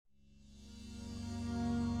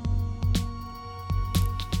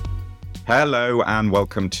Hello and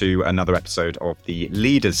welcome to another episode of the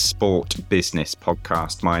Leaders Sport Business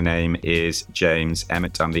Podcast. My name is James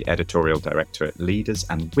Emmett. I'm the Editorial Director at Leaders,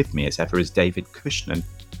 and with me as ever is David Cushnan,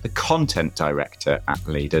 the Content Director at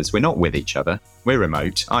Leaders. We're not with each other. We're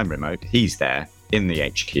remote. I'm remote. He's there in the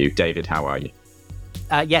HQ. David, how are you?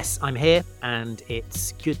 Yes, I'm here, and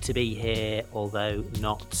it's good to be here, although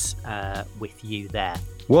not with you there.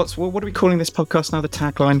 What are we calling this podcast now? The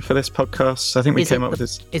tagline for this podcast? I think we came up with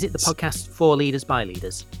this. Is it the podcast for leaders by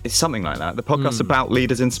leaders? It's something like that. The podcast about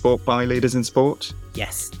leaders in sport by leaders in sport.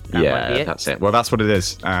 Yes, that might be it. That's it. Well, that's what it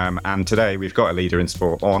is. And today we've got a leader in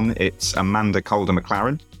sport on. It's Amanda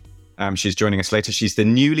Calder-McLaren. She's joining us later. She's the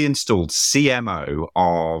newly installed CMO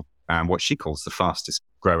of what she calls the fastest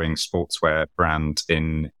growing sportswear brand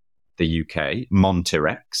in the UK,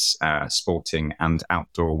 Montirex, sporting and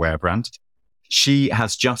outdoor wear brand. She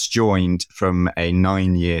has just joined from a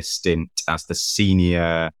 9-year stint as the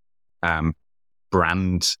senior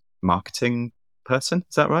brand marketing person.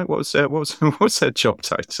 Is that right? What was her job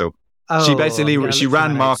title? She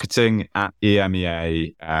ran marketing at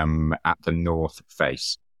EMEA at the North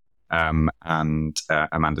Face. And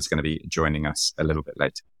Amanda's going to be joining us a little bit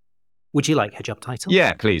later. Would you like her job title?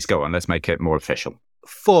 Yeah, please go on. Let's make it more official.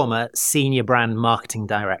 Former Senior Brand Marketing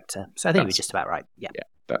Director. So I think we're just about right. Yeah,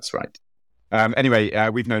 that's right. Anyway,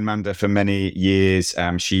 we've known Amanda for many years.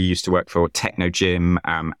 She used to work for Techno Gym,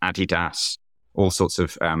 Adidas, all sorts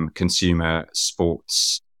of consumer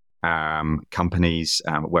sports companies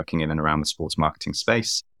working in and around the sports marketing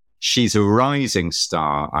space. She's a rising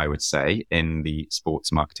star, I would say, in the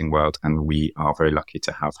sports marketing world, and we are very lucky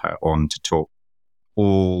to have her on to talk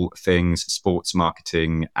all things sports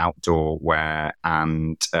marketing, outdoor wear,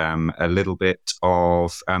 and a little bit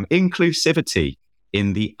of inclusivity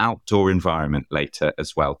in the outdoor environment later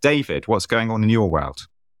as well. David, what's going on in your world?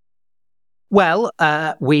 Well,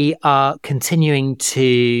 we are continuing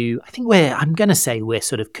to, I'm going to say we're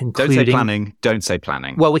sort of concluding. Don't say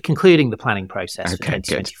planning. Well, we're concluding the planning process for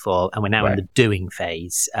 2024, and we're now in the doing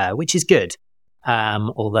phase, which is good.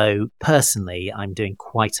 Although personally, I'm doing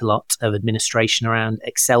quite a lot of administration around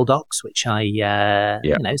Excel docs, which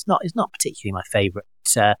is not particularly my favourite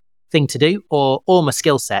thing to do or my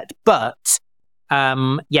skill set. But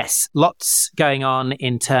yes, lots going on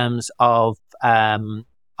in terms of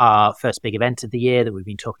our first big event of the year that we've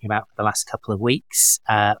been talking about for the last couple of weeks,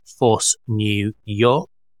 Force New York.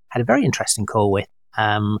 Had a very interesting call with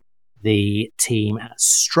the team at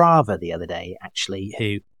Strava the other day, actually,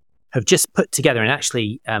 who have just put together, and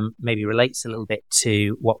actually maybe relates a little bit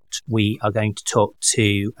to what we are going to talk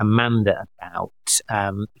to Amanda about,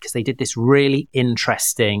 because they did this really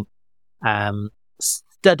interesting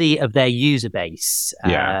study of their user base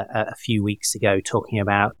a few weeks ago, talking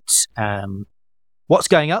about what's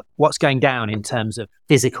going up, what's going down in terms of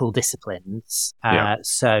physical disciplines.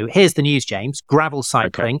 So here's the news, James. Gravel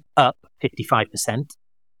cycling up 55%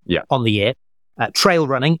 on the year. Trail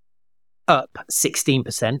running up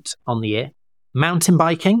 16% on the year. Mountain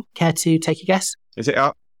biking, care to take a guess? Is it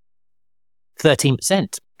up?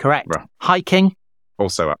 13%, correct. Right. Hiking?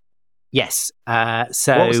 Also up. Yes.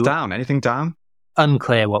 So what was down? Anything down?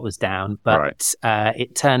 Unclear what was down, but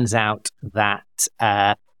it turns out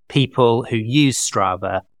that people who use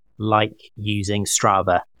Strava like using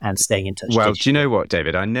Strava and staying in touch. Well, do you know what,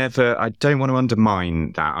 David? I don't want to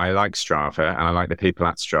undermine that. I like Strava and I like the people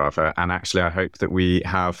at Strava. And actually, I hope that we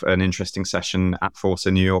have an interesting session at Force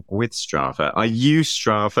in New York with Strava. I use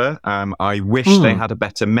Strava. I wish they had a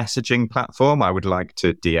better messaging platform. I would like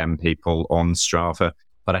to DM people on Strava.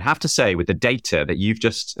 But I have to say, with the data that you've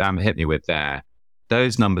just hit me with there,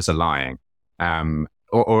 those numbers are lying.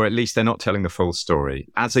 Or at least they're not telling the full story.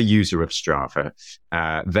 As a user of Strava,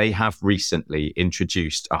 they have recently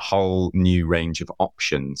introduced a whole new range of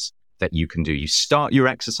options that you can do. You start your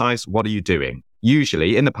exercise, what are you doing?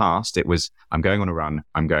 Usually, in the past, it was, I'm going on a run,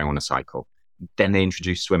 I'm going on a cycle. Then they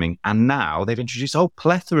introduced swimming, and now they've introduced a whole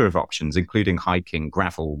plethora of options, including hiking,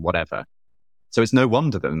 gravel, whatever. So it's no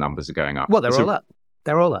wonder that the numbers are going up. Well, they're all up.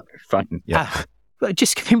 They're all up. Fine, yeah. But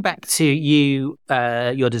just going back to you,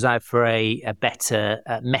 your desire for a better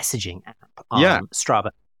messaging app on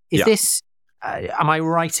Strava. Is this, am I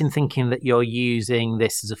right in thinking that you're using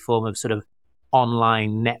this as a form of sort of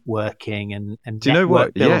online networking and do you know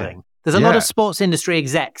what? Building? Yeah. There's a lot of sports industry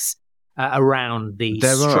execs around the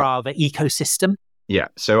Strava ecosystem. Yeah,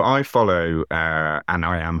 so I follow, and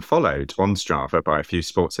I am followed on Strava by a few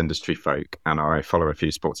sports industry folk, and I follow a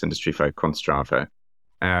few sports industry folk on Strava.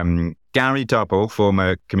 Gary Double,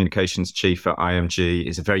 former communications chief at IMG,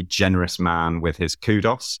 is a very generous man with his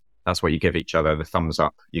kudos. That's what you give each other, the thumbs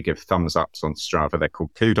up. You give thumbs ups on Strava. They're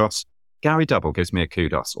called kudos. Gary Double gives me a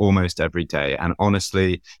kudos almost every day. And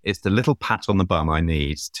honestly, it's the little pat on the bum I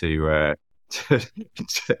need to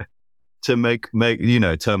make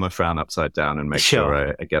turn my frown upside down and make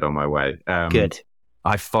sure I get on my way. Good.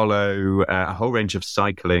 I follow a whole range of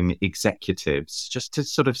cycling executives just to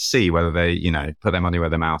sort of see whether they, put their money where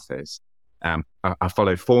their mouth is. I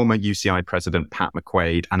follow former UCI president Pat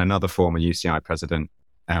McQuaid and another former UCI president,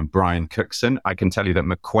 Brian Cookson. I can tell you that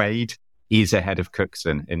McQuaid is ahead of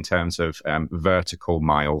Cookson in terms of vertical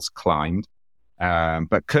miles climbed.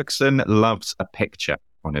 But Cookson loves a picture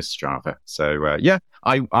on his Strava. So,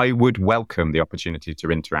 I would welcome the opportunity to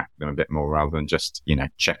interact with them a bit more rather than just,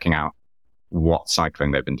 checking out what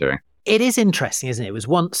cycling they've been doing. It is interesting, isn't it? It was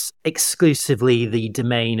once exclusively the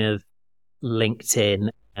domain of LinkedIn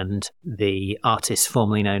and the artist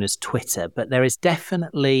formerly known as Twitter, but there is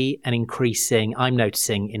definitely an increasing, I'm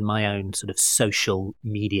noticing in my own sort of social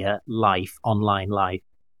media life, online life,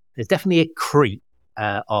 there's definitely a creep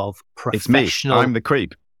of professional... It's me. I'm the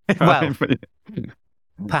creep. Well,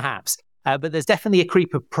 perhaps. But there's definitely a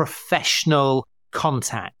creep of professional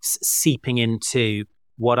contacts seeping into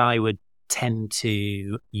what I would tend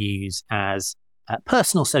to use as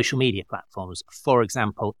personal social media platforms. For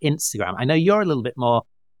example, Instagram. I know you're a little bit more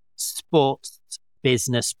sports,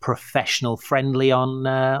 business, professional friendly on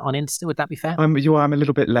Insta. Would that be fair? I'm a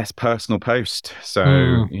little bit less personal post, so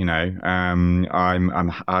I'll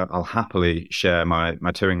happily share my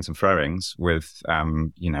toings and froings with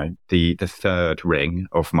the third ring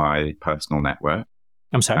of my personal network.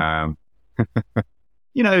 I'm sorry.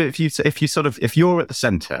 If you're at the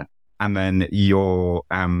center and then your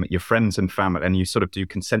friends and family, and you sort of do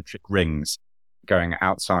concentric rings going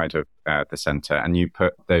outside of the center, and you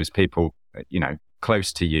put those people,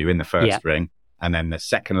 close to you in the first ring, and then the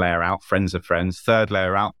second layer out, friends of friends, third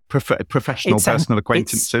layer out, professional personal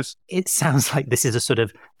acquaintances. It sounds like this is a sort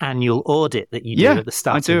of annual audit that you do at the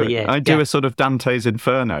start of the year. I do a sort of Dante's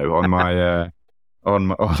Inferno on my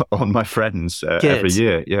on my friends every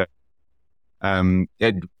year. Yeah.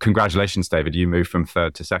 Congratulations, David. You moved from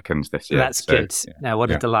third to second this year. That's good. Yeah. Now, what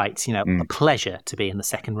a delight. A pleasure to be in the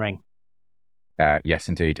second ring. Yes,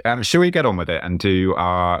 indeed. Shall we get on with it and do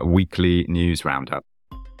our weekly news roundup?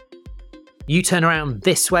 You turn around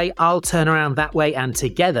this way, I'll turn around that way, and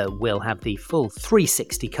together we'll have the full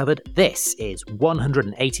 360 covered. This is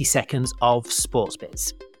 180 seconds of Sports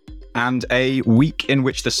Biz. And a week in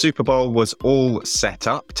which the Super Bowl was all set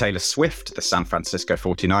up. Taylor Swift, the San Francisco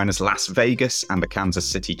 49ers, Las Vegas, and the Kansas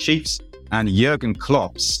City Chiefs. And Jurgen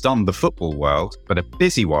Klopp stunned the football world, but a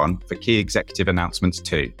busy one for key executive announcements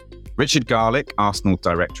too. Richard Garlick, Arsenal's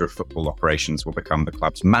Director of Football Operations, will become the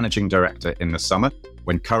club's Managing Director in the summer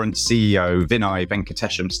when current CEO Vinay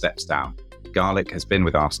Venkatesham steps down. Garlick has been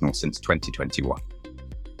with Arsenal since 2021.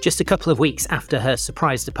 Just a couple of weeks after her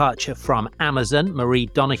surprise departure from Amazon, Marie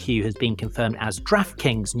Donoghue has been confirmed as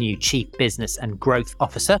DraftKings' new Chief Business and Growth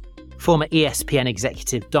Officer. Former ESPN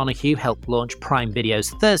executive Donoghue helped launch Prime Video's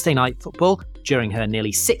Thursday Night Football during her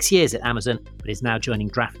nearly 6 years at Amazon, but is now joining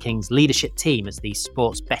DraftKings' leadership team as the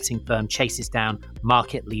sports betting firm chases down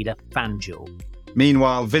market leader FanDuel.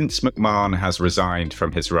 Meanwhile, Vince McMahon has resigned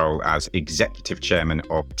from his role as executive chairman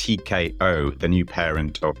of TKO, the new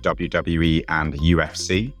parent of WWE and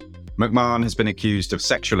UFC. McMahon has been accused of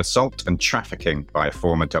sexual assault and trafficking by a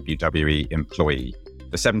former WWE employee.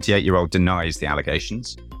 The 78-year-old denies the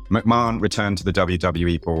allegations. McMahon returned to the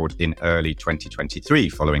WWE board in early 2023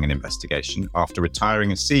 following an investigation after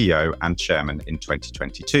retiring as CEO and chairman in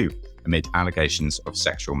 2022 amid allegations of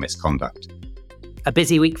sexual misconduct. A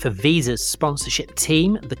busy week for Visa's sponsorship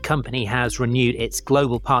team. The company has renewed its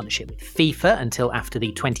global partnership with FIFA until after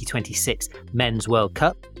the 2026 Men's World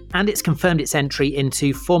Cup, and it's confirmed its entry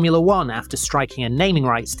into Formula One after striking a naming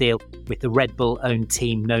rights deal with the Red Bull-owned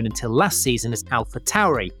team known until last season as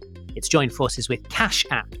AlphaTauri. It's joined forces with Cash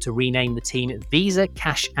App to rename the team Visa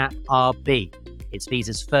Cash App RB. It's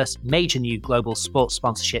Visa's first major new global sports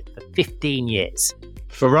sponsorship for 15 years.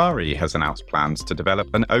 Ferrari has announced plans to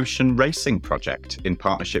develop an ocean racing project in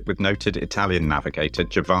partnership with noted Italian navigator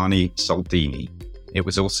Giovanni Soldini.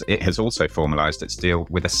 It has also formalised its deal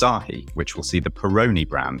with Asahi, which will see the Peroni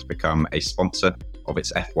brand become a sponsor of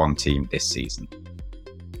its F1 team this season.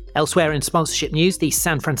 Elsewhere in sponsorship news, the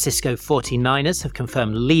San Francisco 49ers have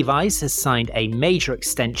confirmed Levi's has signed a major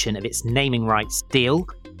extension of its naming rights deal.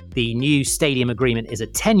 The new stadium agreement is a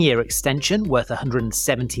 10-year extension worth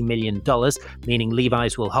 $170 million, meaning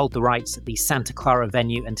Levi's will hold the rights at the Santa Clara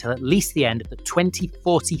venue until at least the end of the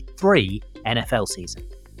 2043 NFL season.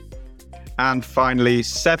 And finally,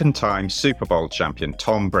 7-time Super Bowl champion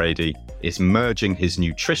Tom Brady is merging his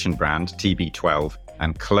nutrition brand TB12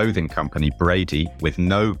 and clothing company Brady with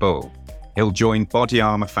No Bull. He'll join body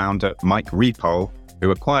armour founder Mike Repole,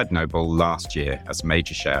 who acquired Noble last year as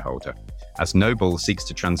major shareholder, as Noble seeks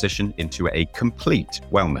to transition into a complete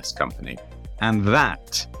wellness company. And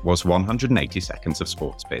that was 180 seconds of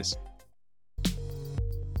Sports Biz.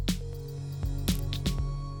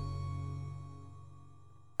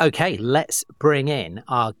 Okay, let's bring in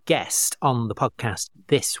our guest on the podcast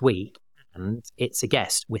this week. And it's a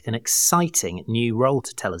guest with an exciting new role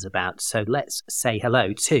to tell us about. So let's say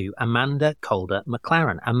hello to Amanda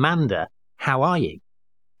Calder-McLaren. Amanda, how are you?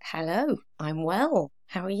 Hello, I'm well.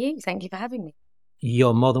 How are you? Thank you for having me.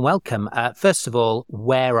 You're more than welcome. First of all,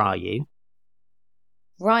 where are you?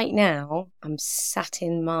 Right now, I'm sat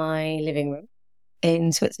in my living room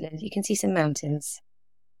in Switzerland. You can see some mountains.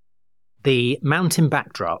 The mountain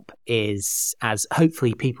backdrop is, as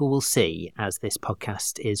hopefully people will see as this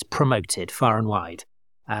podcast is promoted far and wide,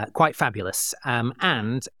 quite fabulous.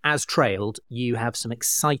 And as trailed, you have some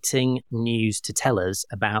exciting news to tell us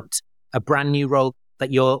about a brand new role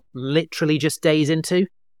that you're literally just days into.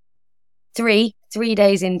 Three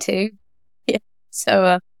days into. Yeah.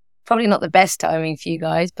 So probably not the best timing for you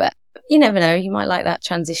guys, but you never know. You might like that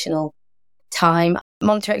transitional time.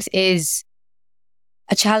 Montirex is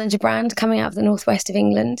a challenger brand coming out of the northwest of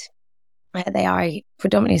England. They are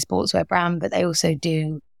predominantly a sportswear brand, but they also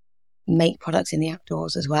do make products in the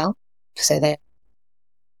outdoors as well. So they're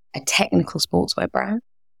a technical sportswear brand.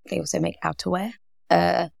 They also make outerwear.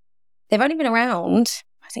 They've only been around,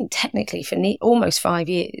 I think, technically for almost 5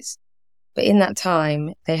 years. But in that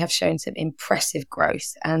time, they have shown some impressive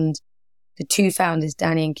growth. And the two founders,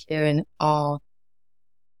 Danny and Kieran, are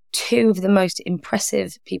two of the most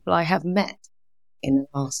impressive people I have met in the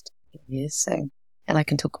last years. So, and I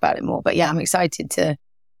can talk about it more. But yeah, I'm excited to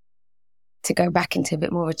go back into a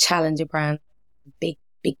bit more of a challenger brand, big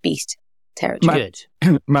beast territory.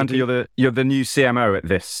 Good. Amanda, you're the new CMO at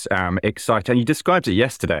this exciting. You described it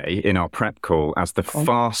yesterday in our prep call as the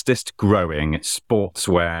fastest growing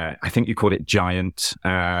sportswear. I think you called it giant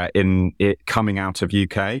in it coming out of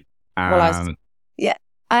UK.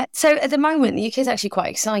 So at the moment, the UK is actually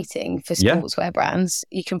quite exciting for sportswear brands.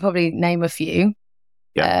 You can probably name a few.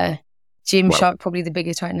 Yeah. Gymshark, probably the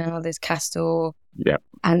biggest right now. There's Castor. Yeah.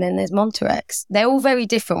 And then there's Montirex. They're all very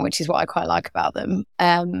different, which is what I quite like about them.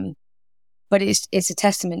 But it's a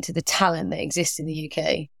testament to the talent that exists in the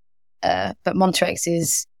UK. But Montirex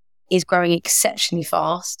is growing exceptionally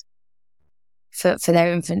fast for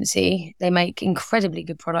their infancy. They make incredibly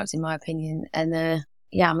good products, in my opinion. And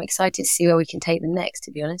I'm excited to see where we can take them next,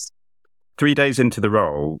 to be honest. 3 days into the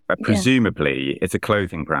role, presumably it's a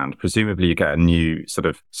clothing brand. Presumably you get a new sort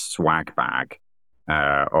of swag bag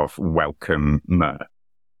of welcome merch.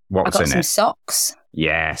 What's in it? I got some socks.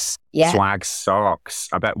 Yes. Yeah. Swag socks.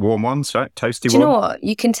 I bet warm ones, right? Toasty warm. Do you know what?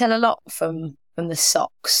 You can tell a lot from the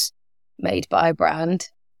socks made by a brand.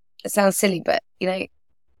 It sounds silly, but the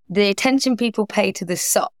attention people pay to the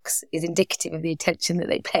socks is indicative of the attention that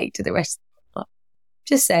they pay to the rest of the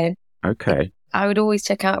Just saying. Okay. I would always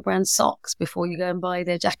check out a brand's socks before you go and buy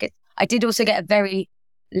their jacket. I did also get a very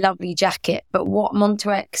lovely jacket, but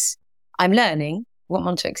I'm learning what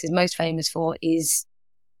Montirex is most famous for is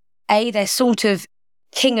they're sort of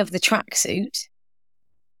king of the tracksuit,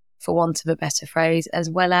 for want of a better phrase, as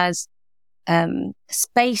well as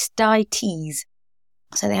space dye tees.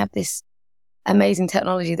 So they have this amazing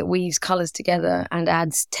technology that weaves colours together and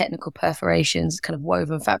adds technical perforations, kind of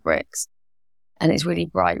woven fabrics. And it's really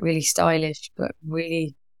bright, really stylish, but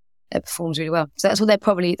really it performs really well. So that's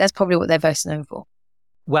probably what they're best known for.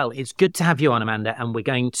 Well, it's good to have you on, Amanda, and we're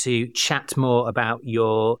going to chat more about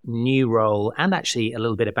your new role and actually a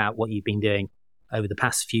little bit about what you've been doing over the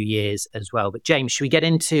past few years as well. But James, should we get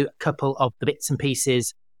into a couple of the bits and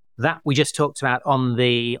pieces that we just talked about on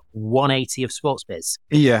the 180 of Sports Biz?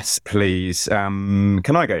 Yes, please.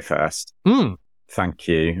 Can I go first? Thank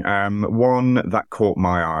you. One that caught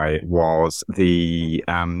my eye was the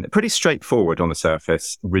pretty straightforward on the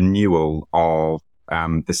surface renewal of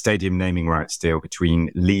the stadium naming rights deal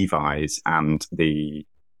between Levi's and the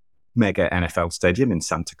mega NFL stadium in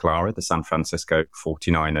Santa Clara, the San Francisco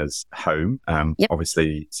 49ers home.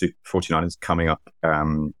 Obviously, 49ers coming up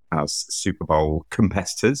as Super Bowl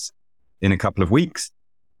competitors in a couple of weeks.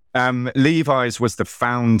 Levi's was the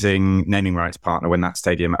founding naming rights partner when that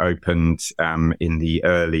stadium opened in the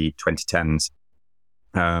early 2010s.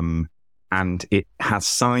 And it has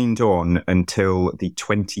signed on until the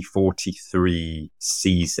 2043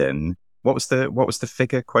 season. What was the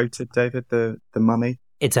figure quoted, David? The money?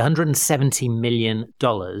 It's $170 million,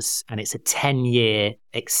 and it's a 10-year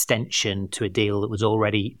extension to a deal that was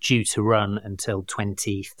already due to run until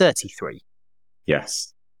 2033.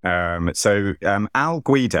 Yes. Al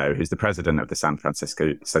Guido, who's the president of the San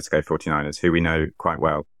Francisco 49ers, who we know quite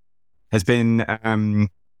well, has been,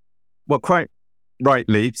 quite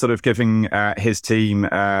rightly sort of giving his team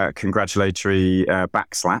congratulatory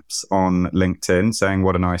backslaps on LinkedIn, saying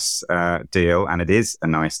what a nice deal, and it is a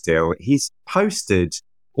nice deal. He's posted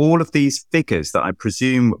all of these figures that I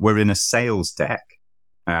presume were in a sales deck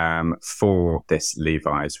for this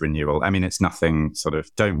Levi's renewal. I mean, it's nothing sort of,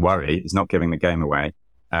 don't worry, he's not giving the game away.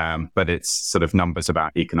 But it's sort of numbers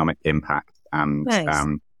about economic impact and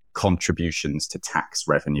contributions to tax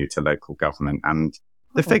revenue to local government. And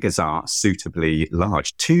the figures are suitably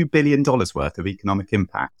large. $2 billion worth of economic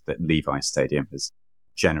impact that Levi Stadium has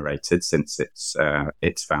generated since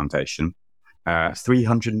its foundation.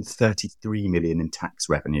 333 million in tax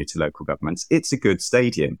revenue to local governments. It's a good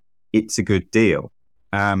stadium. It's a good deal.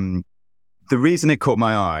 The reason it caught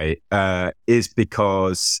my eye is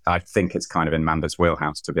because I think it's kind of in Amanda's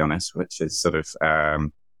wheelhouse, to be honest, which is sort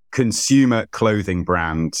of consumer clothing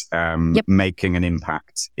brand making an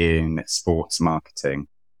impact in sports marketing.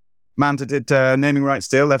 Amanda, did naming rights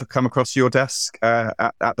deal ever come across your desk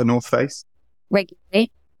at the North Face?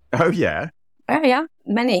 Regularly. Oh, yeah? Oh, yeah.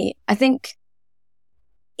 Many. I think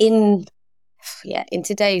in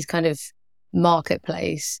today's kind of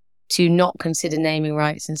marketplace, to not consider naming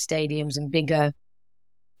rights and stadiums and bigger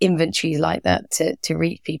inventories like that to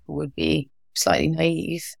reach people would be slightly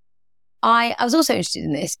naive. I was also interested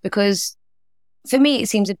in this because for me, it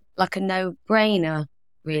seems like a no-brainer,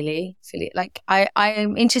 really. Like I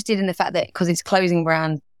am interested in the fact that because it's clothing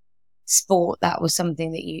brand sport, that was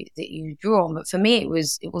something that you draw on. But for me, it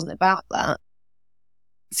wasn't about that.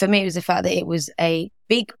 For me, it was the fact that it was a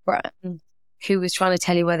big brand who was trying to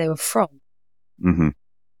tell you where they were from. Mm-hmm.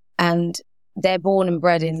 And they're born and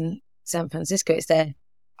bred in San Francisco. It's their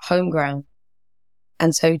home ground.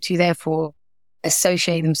 And so to therefore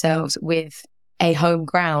associate themselves with a home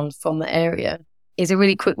ground from the area is a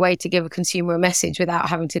really quick way to give a consumer a message without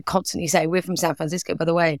having to constantly say, we're from San Francisco. By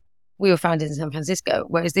the way, we were founded in San Francisco.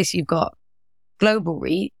 Whereas this, you've got global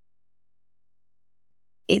reach.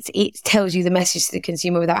 It tells you the message to the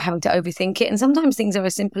consumer without having to overthink it. And sometimes things are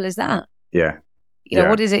as simple as that. Yeah.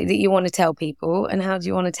 What is it that you want to tell people and how do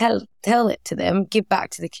you want to tell it to them? Give back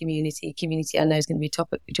to the community. Community, I know, is going to be a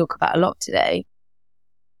topic we talk about a lot today.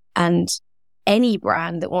 And any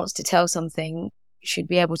brand that wants to tell something should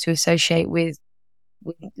be able to associate with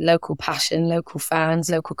local passion, local fans,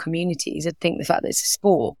 local communities. I think the fact that it's a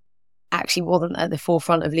sport actually wasn't at the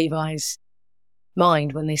forefront of Levi's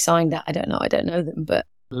mind when they signed that. I don't know them, but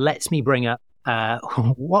lets me bring up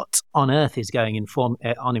what on earth is going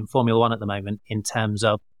on in Formula One at the moment in terms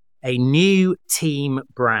of a new team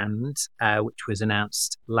brand, which was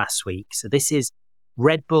announced last week. So this is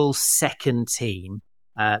Red Bull's second team,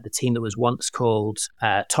 the team that was once called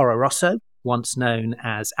Toro Rosso, once known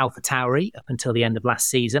as AlphaTauri up until the end of last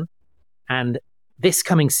season. And this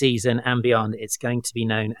coming season and beyond, it's going to be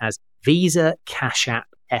known as Visa Cash App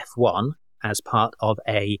F1 as part of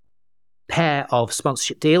a pair of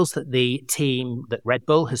sponsorship deals that the team that Red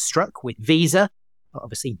Bull has struck with Visa,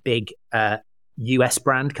 obviously big US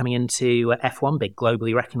brand coming into F1, big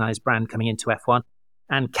globally recognized brand coming into F1,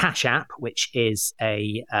 and Cash App, which is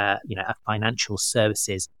a financial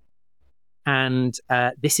services. And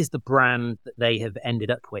this is the brand that they have ended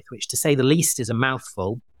up with, which to say the least is a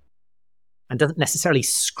mouthful and doesn't necessarily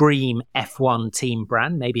scream F1 team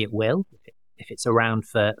brand. Maybe it will if it's around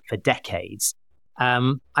for decades.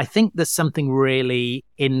 I think there's something really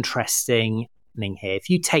interesting here. If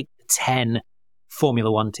you take 10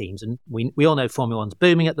 Formula One teams, and we all know Formula One's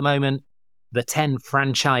booming at the moment, the 10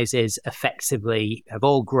 franchises effectively have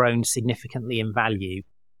all grown significantly in value.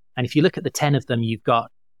 And if you look at the 10 of them, you've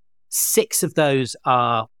got 6 of those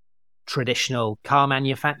are traditional car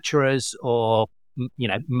manufacturers or,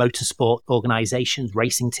 motorsport organizations,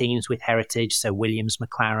 racing teams with heritage. So Williams,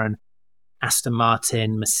 McLaren, Aston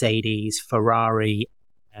Martin, Mercedes, Ferrari,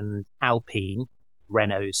 and Alpine,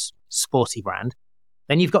 Renault's sporty brand.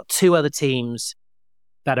 Then you've got 2 other teams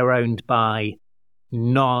that are owned by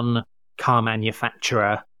non-car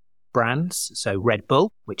manufacturer brands. So Red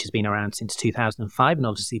Bull, which has been around since 2005 and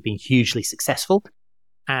obviously been hugely successful.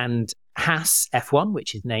 And Haas F1,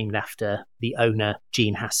 which is named after the owner,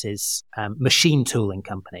 Gene Haas's machine tooling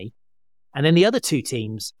company. And then the other 2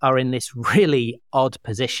 teams are in this really odd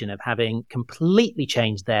position of having completely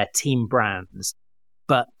changed their team brands,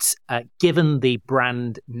 but given the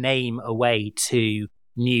brand name away to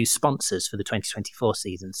new sponsors for the 2024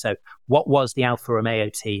 season. So what was the Alfa Romeo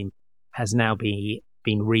team has now been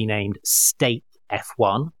renamed State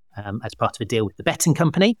F1 as part of a deal with the betting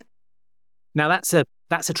company. Now that's a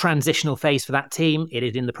that's a transitional phase for that team. It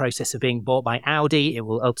is in the process of being bought by Audi. It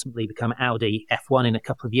will ultimately become Audi F1 in a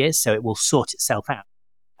couple of years, so it will sort itself out.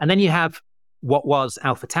 And then you have what was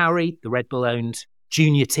AlphaTauri, the Red Bull-owned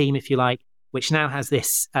junior team, if you like, which now has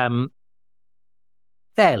this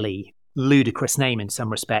fairly ludicrous name in some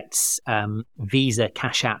respects, Visa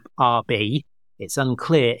Cash App RB. It's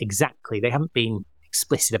unclear exactly. They haven't been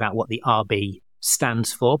explicit about what the RB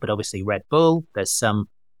stands for, but obviously Red Bull. There's some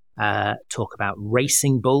talk about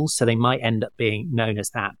Racing Bulls, so they might end up being known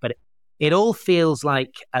as that. But it all feels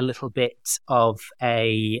like a little bit of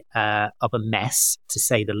a mess, to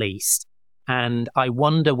say the least. And I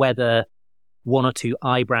wonder whether one or two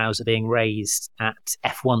eyebrows are being raised at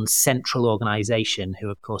F1's central organisation, who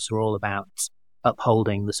of course are all about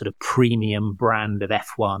upholding the sort of premium brand of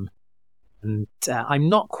F1. And I'm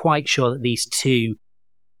not quite sure that these two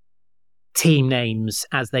team names,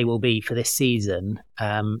 as they will be for this season,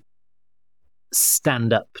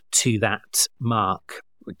 stand up to that mark.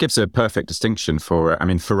 It gives a perfect distinction for,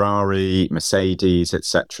 Ferrari, Mercedes,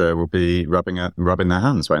 etc. will be rubbing their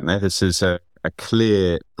hands, won't they? This is a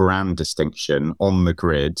clear brand distinction on the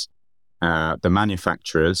grid. The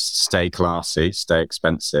manufacturers stay classy, stay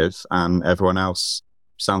expensive, and everyone else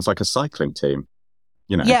sounds like a cycling team.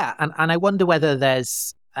 Yeah, and I wonder whether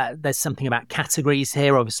there's something about categories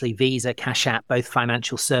here. Obviously, Visa, Cash App, both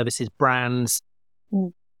financial services brands.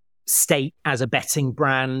 State as a betting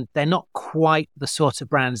brand, they're not quite the sort of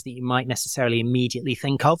brands that you might necessarily immediately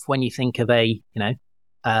think of when you think of a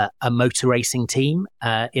motor racing team,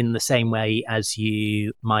 in the same way as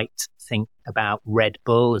you might think about Red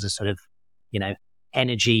Bull as a sort of,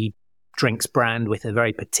 energy drinks brand with a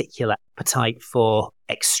very particular appetite for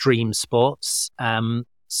extreme sports.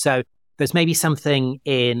 So there's maybe something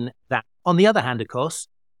in that. On the other hand, of course,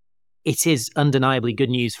 it is undeniably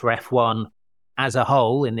good news for F1 as a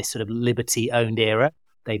whole in this sort of Liberty-owned era.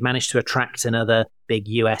 They've managed to attract another big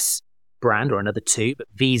US brand, or another two, but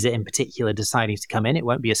Visa in particular deciding to come in. It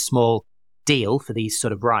won't be a small deal for these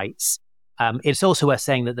sort of rights. It's also worth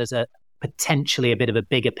saying that there's potentially a bit of a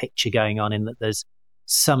bigger picture going on, in that there's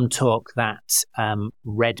some talk that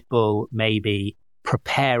Red Bull may be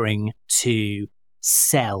preparing to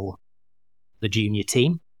sell the junior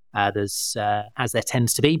team. There's, as there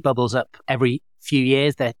tends to be, bubbles up every few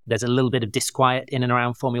years. There's a little bit of disquiet in and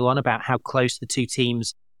around Formula One about how close the two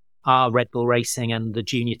teams are, Red Bull Racing and the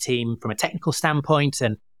junior team, from a technical standpoint,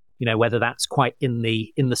 and whether that's quite in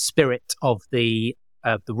the spirit of the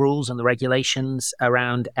rules and the regulations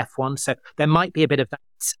around F1. So there might be a bit of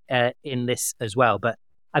that in this as well. But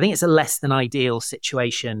I think it's a less than ideal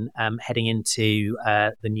situation heading into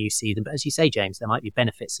the new season. But as you say, James, there might be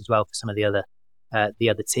benefits as well for some of the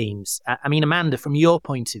other teams. Amanda, from your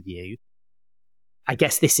point of view, I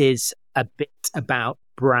guess this is a bit about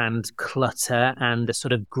brand clutter and the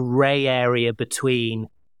sort of grey area between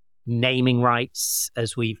naming rights,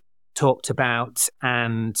 as we've talked about,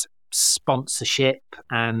 and sponsorship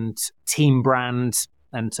and team brand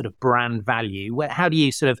and sort of brand value. How do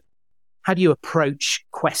you approach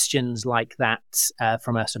questions like that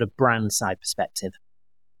from a sort of brand side perspective?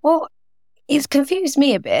 Well, it's confused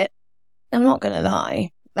me a bit. I'm not going to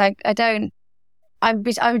lie. I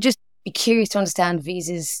would just be curious to understand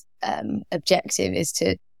Visa's objective is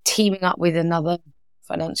to teaming up with another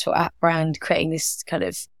financial app brand, creating this kind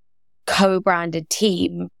of co-branded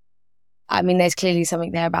team. There's clearly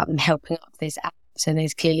something there about them helping up this app. So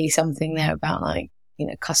there's clearly something there about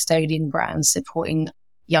custodian brands supporting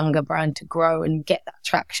younger brand to grow and get that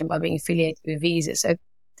traction by being affiliated with Visa. So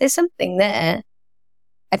there's something there.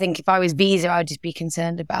 I think if I was Visa, I'd just be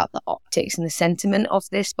concerned about the optics and the sentiment of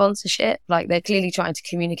this sponsorship. They're clearly trying to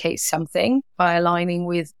communicate something by aligning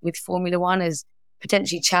with Formula One as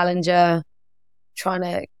potentially challenger, trying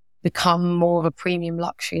to become more of a premium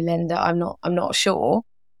luxury lender. I'm not sure.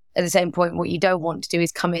 At the same point, what you don't want to do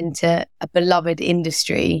is come into a beloved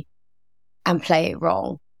industry and play it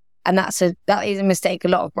wrong. And that is a mistake a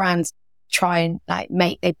lot of brands try and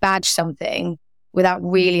they badge something without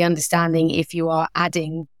really understanding if you are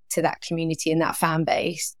adding to that community and that fan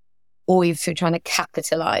base, or if you're trying to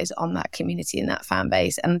capitalize on that community and that fan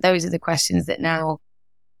base. And those are the questions that now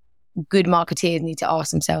good marketeers need to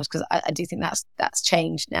ask themselves, because I do think that's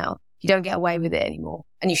changed now. You don't get away with it anymore,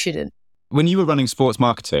 and you shouldn't. When you were running sports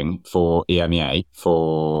marketing for EMEA,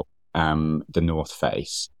 for the North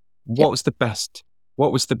Face, what was the best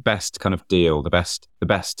kind of deal, the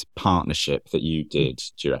best partnership that you did,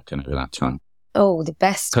 do you reckon, over that time? Oh, the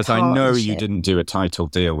best. Because I know you didn't do a title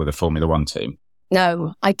deal with a Formula One team.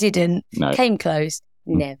 No, I didn't. No. Came close.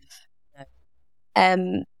 Never.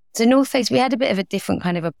 No. So North Face, we had a bit of a different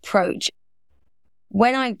kind of approach.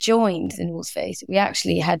 when I joined the North Face, we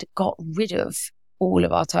actually had got rid of all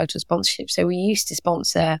of our total sponsorship. So we used to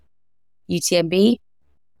sponsor UTMB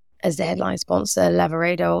as the headline sponsor,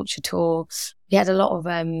 Lavaredo, Ultra Tour. We had a lot of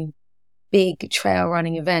big trail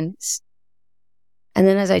running events. And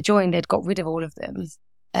then as I joined, they'd got rid of all of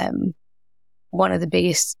them. One of the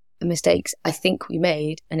biggest mistakes I think we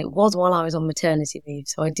made, and it was while I was on maternity leave,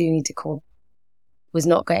 so I do need to call, was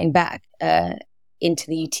not getting back into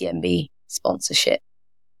the UTMB sponsorship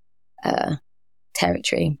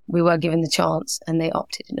territory. We were given the chance and they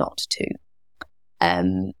opted not to.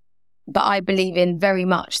 But I believe in very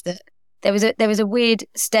much that there was a weird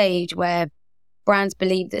stage where brands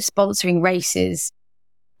believed that sponsoring races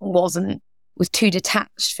was too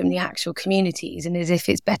detached from the actual communities, and as if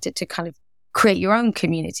it's better to kind of create your own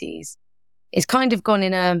communities. It's kind of gone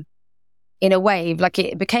in a wave. Like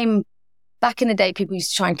it became, back in the day, people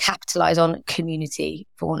used to try and capitalize on community,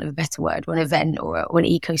 for want of a better word, or an event or an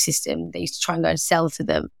ecosystem. They used to try and go and sell to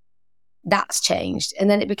them. That's changed. And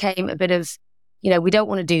then it became a bit of, we don't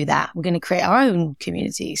want to do that. We're going to create our own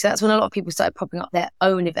community. So that's when a lot of people started popping up their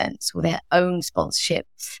own events or their own sponsorship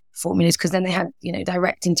formulas, because then they had,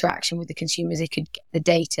 direct interaction with the consumers. They could get the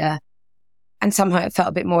data, and somehow it felt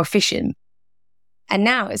a bit more efficient. And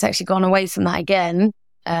now it's actually gone away from that again,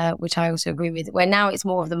 which I also agree with, where now it's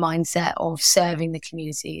more of the mindset of serving the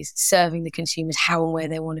communities, serving the consumers how and where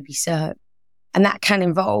they want to be served. And that can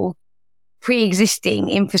involve pre-existing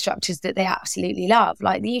infrastructures that they absolutely love,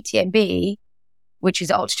 like the UTMB, which is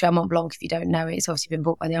the Ultra Trail Mont Blanc. If you don't know it, it's obviously been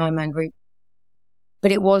bought by the Ironman Group.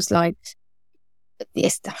 But it was like,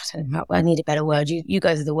 yes, I don't know, I need a better word. You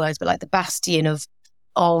go through the words, but like the bastion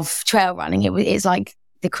of trail running. It's like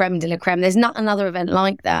the creme de la creme. There's not another event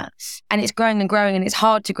like that. And it's growing and growing, and it's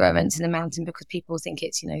hard to grow events in the mountain because people think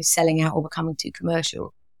it's, selling out or becoming too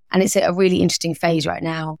commercial. And it's a really interesting phase right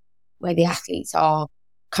now where the athletes are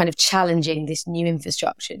kind of challenging this new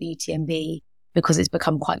infrastructure, the UTMB, because it's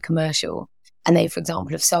become quite commercial. And they, for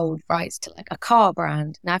example, have sold rights to like a car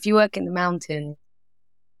brand. Now, if you work in the mountain,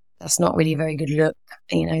 that's not really a very good look.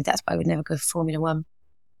 That's why I would never go for Formula One.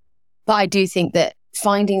 But I do think that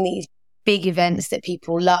finding these big events that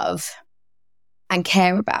people love and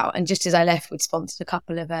care about, and just as I left, we'd sponsored a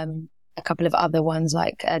couple of other ones,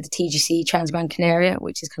 like the TGC Trans Gran Canaria,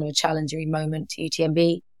 which is kind of a challenging moment to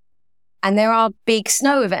UTMB. And there are big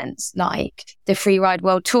snow events like the Freeride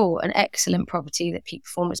World Tour, an excellent property that Peak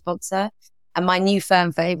Performance sponsor, and my new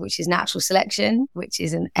firm fave, which is Natural Selection, which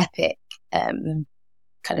is an epic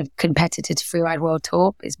kind of competitor to Freeride World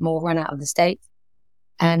Tour. It's more run out of the States.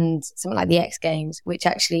 And something like the X Games, which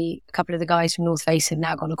actually a couple of the guys from North Face have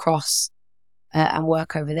now gone across and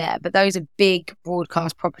work over there. But those are big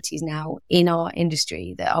broadcast properties now in our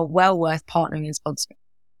industry that are well worth partnering and sponsoring.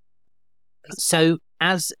 So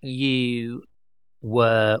as you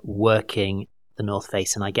were working the North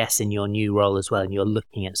Face, and I guess in your new role as well, and you're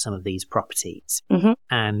looking at some of these properties,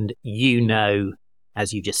 and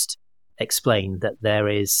as you just explained, that there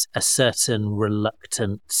is a certain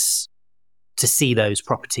reluctance to see those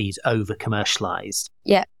properties over commercialized.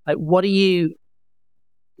 Yeah. Like,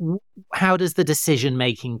 how does the decision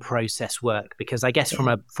making process work? Because I guess from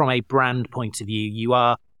a brand point of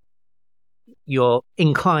view, you're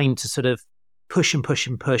inclined to sort of push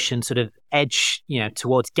and sort of edge,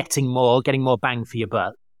 towards getting more bang for your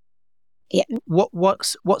buck. Yeah.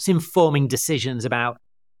 What's informing decisions about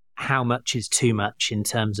how much is too much in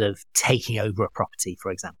terms of taking over a property,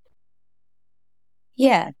 for example?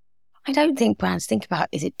 Yeah. I don't think brands think about,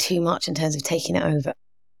 is it too much in terms of taking it over,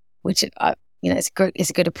 which, it's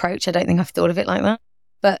a good approach. I don't think I've thought of it like that.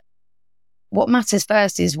 But what matters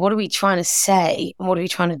first is, what are we trying to say and what are we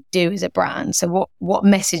trying to do as a brand? So what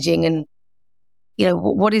messaging and,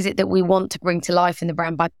 what is it that we want to bring to life in the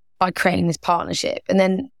brand by creating this partnership? And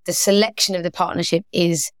then the selection of the partnership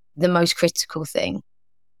is the most critical thing.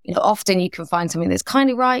 Often you can find something that's kind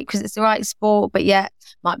of right because it's the right sport, but yet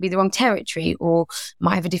might be the wrong territory, or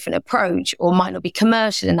might have a different approach, or might not be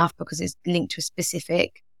commercial enough because it's linked to a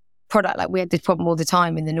specific product. Like, we had this problem all the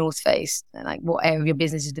time in the North Face, like, what area of your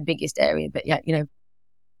business is the biggest area? But yeah,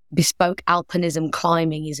 bespoke alpinism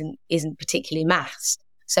climbing isn't particularly mass.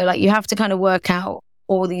 So like, you have to kind of work out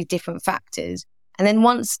all these different factors. And then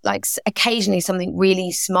once, like, occasionally something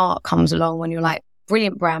really smart comes along when you're like,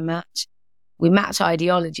 brilliant brand match. We match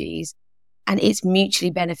ideologies, and it's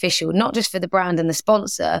mutually beneficial, not just for the brand and the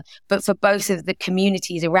sponsor, but for both of the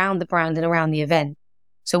communities around the brand and around the event.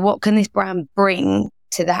 So what can this brand bring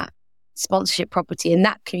to that sponsorship property in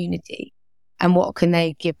that community? And what can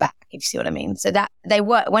they give back, if you see what I mean? So that they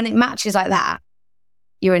work, when it matches like that,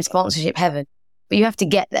 you're in sponsorship heaven. but you have to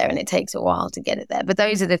get there and it takes a while to get it there. But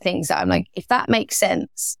those are the things that I'm like, if that makes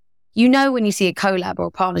sense, when you see a collab or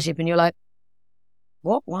a partnership and you're like,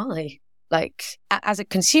 what, why? Like as a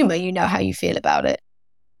consumer, you know how you feel about it.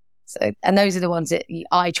 So, and those are the ones that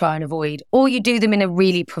I try and avoid, or you do them in a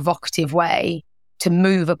really provocative way to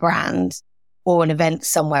move a brand or an event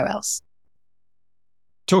somewhere else.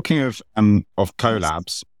 Talking of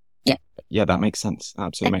collabs. Yeah, that makes sense.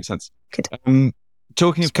 Absolutely makes sense. Good.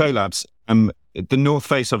 Talking of collabs, the North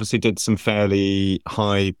Face obviously did some fairly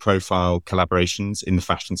high profile collaborations in the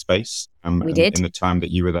fashion space. We did. In the time that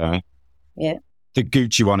you were there. Yeah. The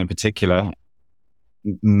Gucci one in particular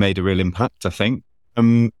made a real impact, I think.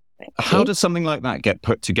 How does something like that get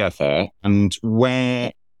put together, and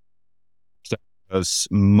where does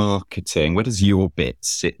marketing, where does your bit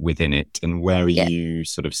sit within it, and where are you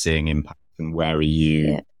sort of seeing impact, and where are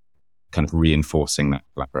you kind of reinforcing that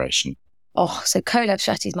collaboration? Oh, so collab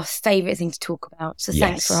strategy is my favourite thing to talk about. So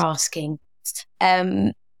thanks for asking.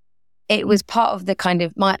 It was part of the kind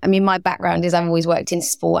of my background is I've always worked in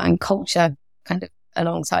sport and culture kind of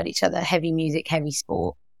alongside each other, heavy music, heavy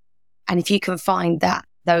sport. And if you can find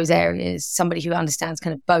those areas, somebody who understands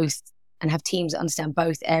kind of both and have teams that understand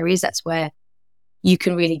both areas, that's where you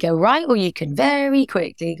can really go right, or you can very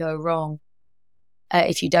quickly go wrong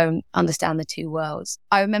if you don't understand the two worlds.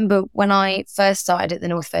 I remember when I first started at the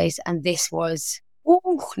North Face, and this was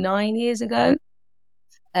 9 years ago.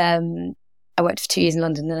 I worked for 2 years in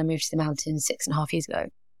London, then I moved to the mountains 6.5 years ago.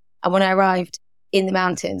 And when I arrived in the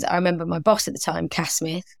mountains, I remember my boss at the time, Cass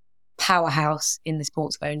Smith, powerhouse in the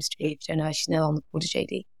sportswear industry. If you don't know, she's now on the board of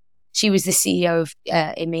JD. She was the CEO of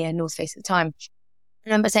EMEA North Face at the time. I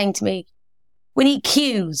remember saying to me, "We need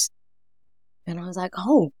queues." And I was like,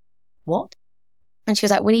 "Oh, what?" And she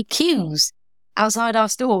was like, "We need queues outside our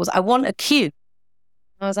stores. I want a queue."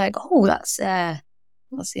 I was like, "Oh, that's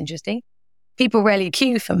interesting. People rarely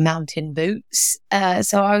queue for mountain boots."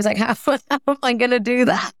 So I was like, how am I going to do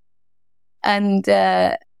that? And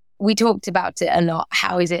we talked about it a lot.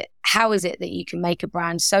 How is it that you can make a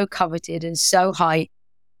brand so coveted and so high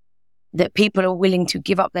that people are willing to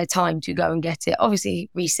give up their time to go and get it? Obviously,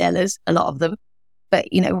 resellers, a lot of them. But,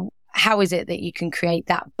 how is it that you can create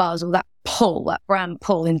that buzz or that pull, that brand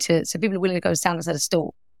pull into, so people are willing to go stand outside a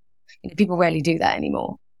store? People rarely do that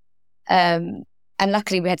anymore. And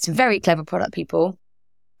luckily we had some very clever product people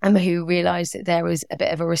who realized that there was a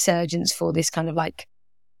bit of a resurgence for this kind of like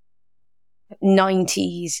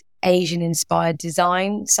 90s Asian inspired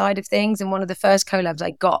design side of things. And one of the first collabs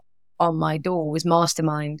I got on my door was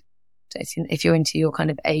Mastermind. So if you're into your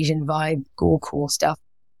kind of Asian vibe, gore stuff,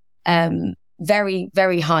 very,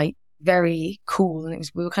 very hype, very cool. And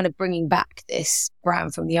we were kind of bringing back this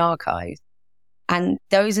brand from the archive. And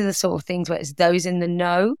those are the sort of things where it's those in the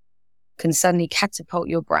know can suddenly catapult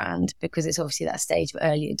your brand, because it's obviously that stage of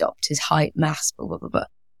early adopters, hype, mass, blah, blah, blah, blah.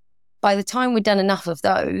 By the time we'd done enough of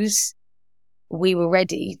those, we were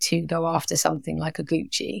ready to go after something like a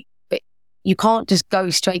Gucci. But you can't just go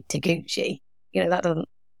straight to Gucci. That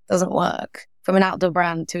doesn't work. From an outdoor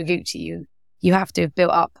brand to a Gucci, you have to have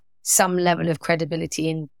built up some level of credibility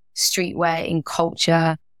in streetwear, in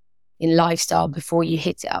culture, in lifestyle before you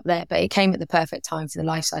hit it up there. But it came at the perfect time for the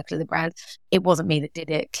life cycle of the brand. It wasn't me that did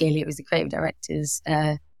it. Clearly, it was the creative directors.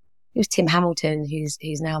 It was Tim Hamilton, who's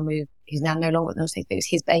now no longer with us. It was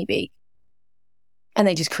his baby. And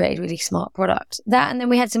they just created really smart product. That, and then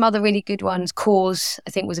we had some other really good ones. Cause, I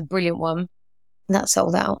think, was a brilliant one. And that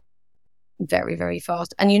sold out very, very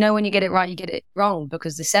fast. And when you get it right, you get it wrong,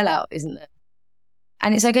 because the sellout isn't there.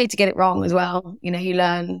 And it's okay to get it wrong as well. You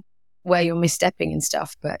learn where you're misstepping and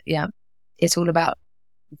stuff. But yeah, it's all about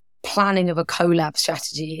planning of a collab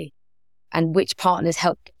strategy and which partners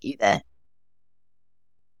help get you there.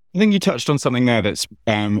 I think you touched on something there that's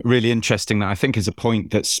really interesting, that I think is a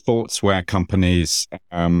point that sportswear companies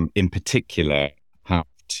in particular have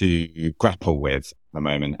to grapple with at the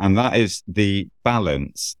moment. And that is the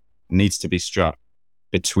balance needs to be struck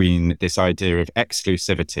between this idea of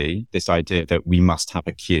exclusivity, this idea that we must have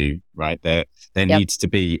a queue, right? There needs to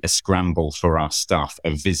be a scramble for our stuff, a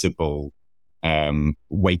visible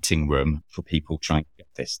waiting room for people trying to get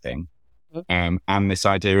this thing. And this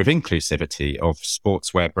idea of inclusivity, of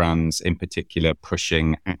sportswear brands in particular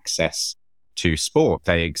pushing access to sport.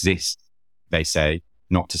 They exist, they say,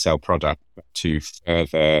 not to sell product, but to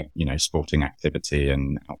further, sporting activity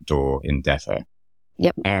and outdoor endeavor.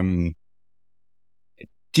 Yep.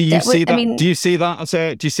 Do you see that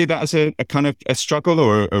as a kind of a struggle,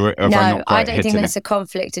 or have I not quite I don't think that's a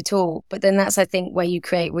conflict at all. But then that's, I think, where you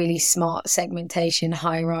create really smart segmentation,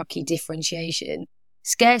 hierarchy, differentiation.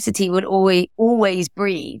 Scarcity would always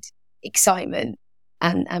breed excitement.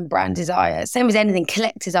 and brand desire. Same as anything,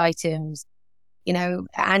 collector's items,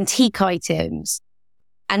 antique items.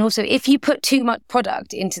 And also, if you put too much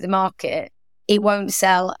product into the market, it won't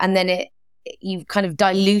sell. And then you've kind of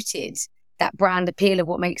diluted that brand appeal of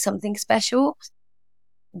what makes something special.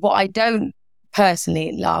 What I don't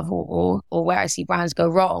personally love or where I see brands go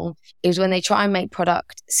wrong is when they try and make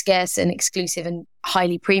product scarce and exclusive and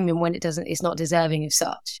highly premium when it's not deserving of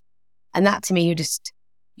such. And that to me,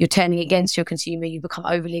 you're turning against your consumer. You become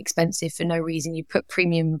overly expensive for no reason. You put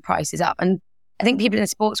premium prices up. And I think people in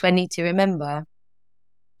sportswear need to remember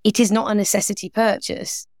it is not a necessity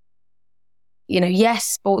purchase.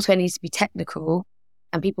 Yes, sportswear needs to be technical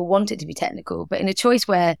and people want it to be technical, but in a choice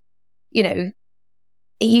where, it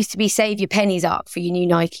used to be save your pennies up for your new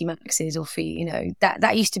Nike Maxes or for,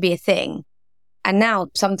 that used to be a thing. And now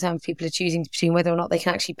sometimes people are choosing between whether or not they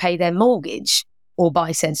can actually pay their mortgage or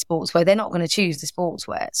buy said sportswear. They're not going to choose the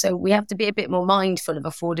sportswear. So we have to be a bit more mindful of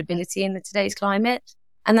affordability in today's climate.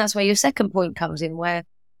 And that's where your second point comes in, where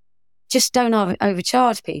just don't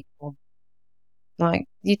overcharge people.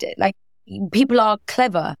 People are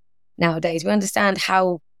clever nowadays. We understand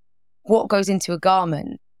what goes into a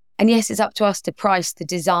garment. And yes, it's up to us to price the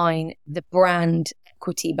design, the brand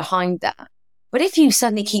equity behind that. But if you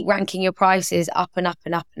suddenly keep ranking your prices up and up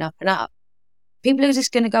and up and up and up, people are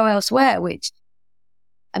just going to go elsewhere, which,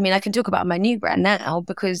 I can talk about my new brand now,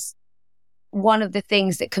 because one of the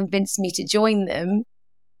things that convinced me to join them,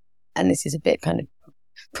 and this is a bit kind of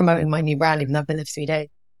promoting my new brand, even though I've been there for 3 days,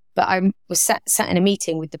 but I was sat in a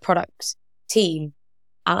meeting with the product team.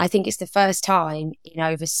 And I think it's the first time in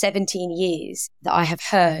over 17 years that I have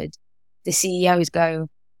heard the CEOs go,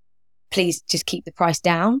 please just keep the price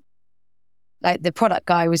down. Like the product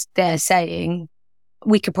guy was there saying,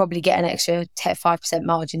 we could probably get an extra 5%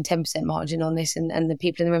 margin, 10% margin on this. And the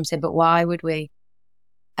people in the room said, but why would we?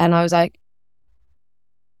 And I was like,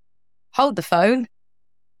 hold the phone.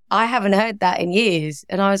 I haven't heard that in years.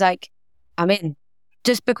 And I was like, I'm in.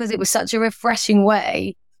 Just because it was such a refreshing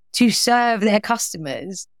way to serve their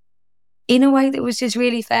customers in a way that was just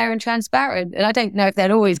really fair and transparent. And I don't know if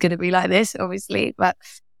they're always going to be like this, obviously, but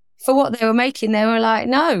for what they were making, they were like,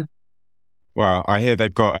 no. Well, I hear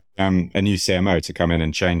they've got a new CMO to come in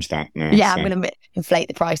and change that now. Yeah, so. I'm going to inflate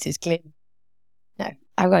the prices, clearly. No,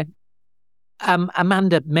 I won't.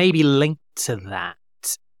 Amanda, maybe linked to that,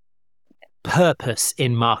 purpose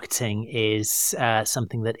in marketing is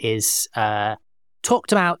something that is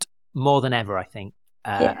talked about more than ever, I think.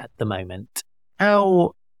 At the moment.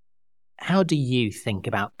 How do you think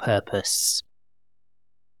about purpose?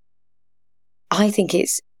 I think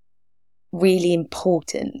it's really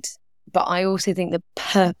important, but I also think the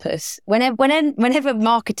purpose, whenever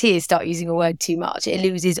marketeers start using a word too much, it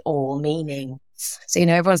loses all meaning. So,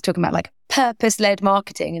 everyone's talking about like purpose-led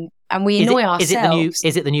marketing and we annoy ourselves.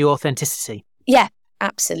 Is it the new authenticity? Yeah,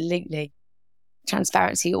 absolutely.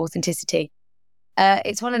 Transparency, authenticity.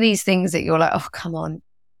 It's one of these things that you're like, oh, come on.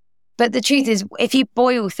 But the truth is, if you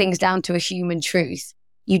boil things down to a human truth,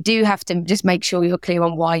 you do have to just make sure you're clear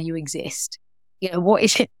on why you exist. What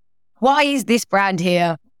is it? Why is this brand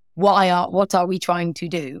here? What are we trying to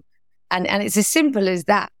do? And it's as simple as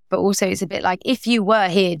that. But also it's a bit like, if you were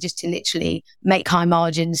here just to literally make high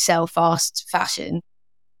margins, sell fast fashion,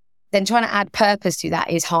 then trying to add purpose to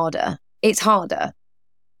that is harder. It's harder.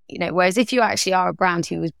 Whereas if you actually are a brand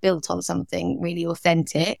who was built on something really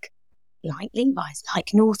authentic, like Levi's, like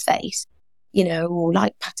North Face, or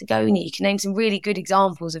like Patagonia, you can name some really good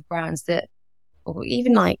examples of brands that, or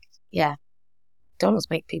even McDonald's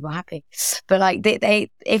make people happy. But like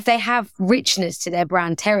if they have richness to their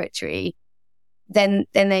brand territory, then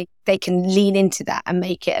they can lean into that and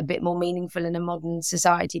make it a bit more meaningful in a modern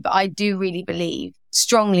society. But I do really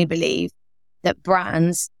strongly believe that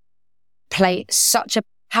brands play such a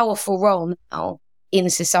powerful role now in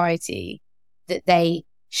society that they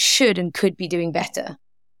should and could be doing better.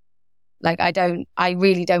 Like I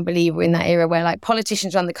really don't believe we're in that era where like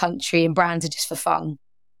politicians run the country and brands are just for fun.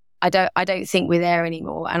 I don't think we're there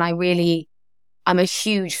anymore. And I'm a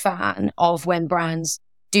huge fan of when brands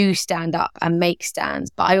do stand up and make stands,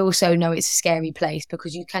 but I also know it's a scary place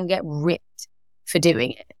because you can get ripped for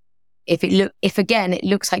doing it. If again, it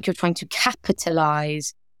looks like you're trying to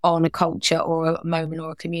capitalize on a culture or a moment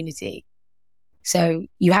or a community. So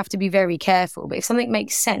you have to be very careful. But if something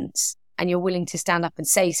makes sense and you're willing to stand up and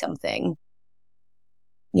say something,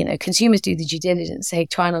 consumers do the due diligence, say,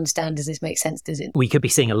 try and understand, does this make sense? Does it? We could be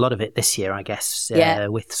seeing a lot of it this year, I guess,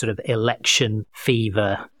 with sort of election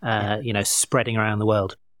fever, spreading around the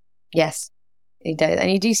world. Yes,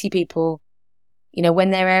 and you do see people, when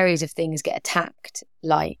their areas of things get attacked,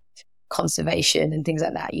 like conservation and things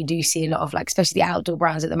like that. You do see a lot of like, especially the outdoor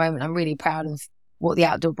brands at the moment. I'm really proud of what the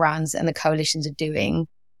outdoor brands and the coalitions are doing.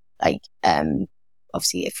 Like,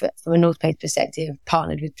 obviously from a North Face perspective,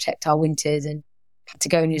 partnered with Protect Our Winters and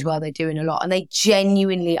Patagonia as well. They're doing a lot, and they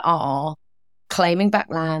genuinely are claiming back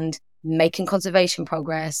land, making conservation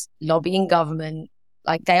progress, lobbying government.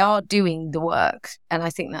 Like, they are doing the work. And I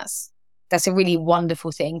think that's a really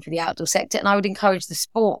wonderful thing for the outdoor sector. And I would encourage the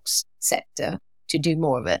sports sector to do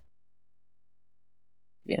more of it.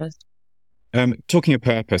 Talking of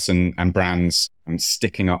purpose and brands and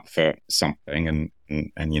sticking up for something and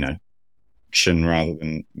action rather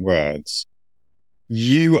than words.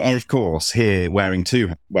 You are, of course, here wearing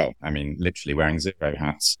literally wearing 0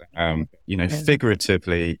 hats.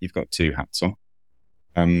 Figuratively, you've got 2 hats on.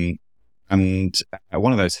 And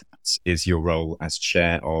one of those hats is your role as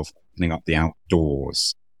chair of Opening Up the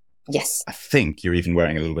Outdoors. Yes. I think you're even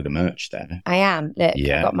wearing a little bit of merch there. I am. Look,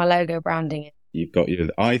 yeah. I've got my logo branding it. You've got your...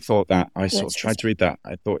 I thought that... I sort of tried to read that.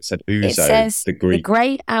 I thought it said Ouzo. It says, the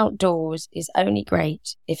great outdoors is only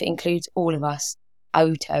great if it includes all of us.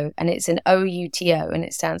 OUTO. And it's an OUTO, and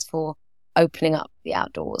it stands for Opening Up the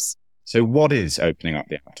Outdoors. So what is Opening Up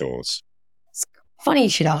the Outdoors? It's funny you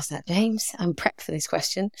should ask that, James. I'm prepped for this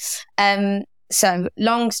question. So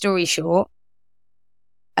long story short,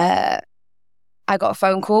 I got a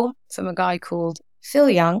phone call from a guy called Phil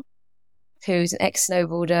Young, who's an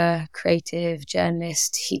ex-snowboarder, creative,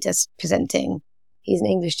 journalist. He does presenting. He's an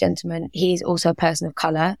English gentleman. He's also a person of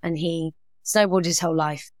colour, and he snowboarded his whole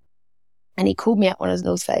life. And he called me up when I was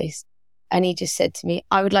North Face, and he just said to me,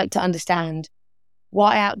 I would like to understand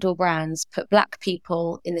why outdoor brands put black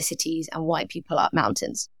people in the cities and white people up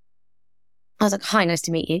mountains. I was like, hi, nice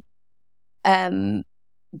to meet you.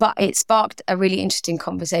 But it sparked a really interesting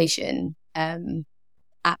conversation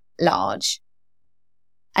at large.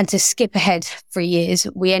 And to skip ahead 3 years,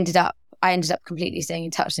 I ended up completely staying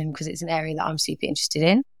in touch with him because it's an area that I'm super interested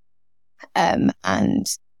in. And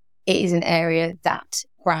it is an area that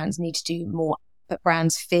brands need to do more, but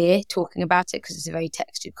brands fear talking about it because it's a very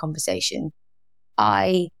textured conversation.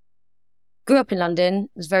 I grew up in London,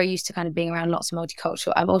 was very used to kind of being around lots of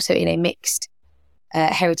multicultural. I'm also in a mixed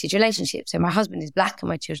heritage relationship. So my husband is black and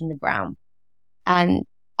my children are brown. And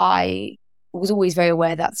I was always very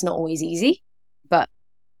aware that's not always easy, but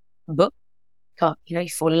you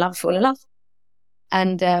fall in love.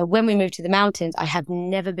 And when we moved to the mountains, I have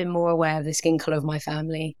never been more aware of the skin color of my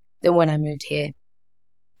family than when I moved here.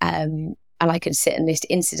 And I could sit and list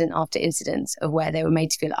incident after incident of where they were made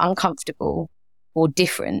to feel uncomfortable or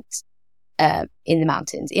different in the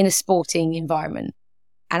mountains, in a sporting environment.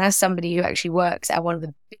 And as somebody who actually worked at one of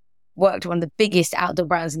the biggest outdoor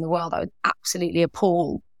brands in the world, I was absolutely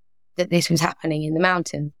appalled that this was happening in the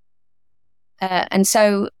mountain. And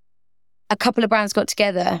so a couple of brands got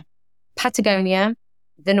together, Patagonia,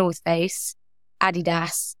 The North Face,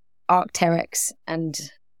 Adidas, Arc'teryx, and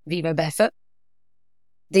Vivo Barefoot.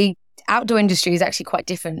 The outdoor industry is actually quite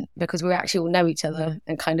different because we actually all know each other,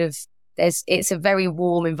 and kind of it's a very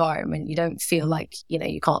warm environment. You don't feel like, you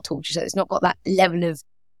can't talk to each other. It's not got that level of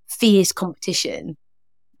fierce competition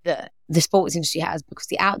that the sports industry has, because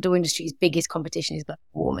the outdoor industry's biggest competition is global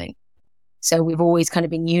warming. So we've always kind of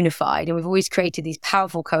been unified, and we've always created these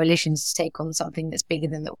powerful coalitions to take on something that's bigger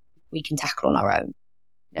than that we can tackle on our own.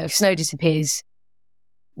 If snow disappears,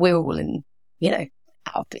 we're all in,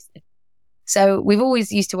 out of business. So we've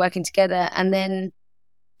always used to working together. And then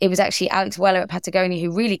it was actually Alex Weller at Patagonia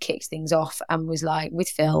who really kicked things off and was like, with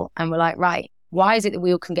Phil, and we're like, right, why is it that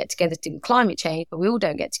we all can get together to deal with climate change, but we all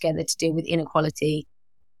don't get together to deal with inequality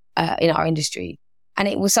in our industry? And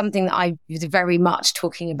it was something that I was very much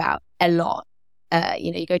talking about a lot.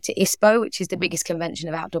 You go to ISPO, which is the biggest convention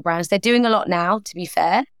of outdoor brands. They're doing a lot now, to be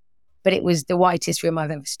fair, but it was the whitest room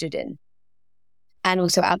I've ever stood in. And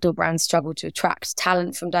also outdoor brands struggle to attract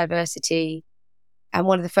talent from diversity. And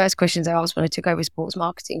one of the first questions I asked when I took over sports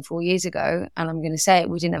marketing 4 years ago, and I'm going to say it,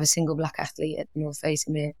 we didn't have a single black athlete at North Face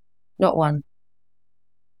Emmett. Not one.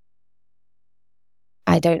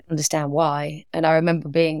 I don't understand why. And I remember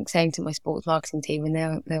saying to my sports marketing team, and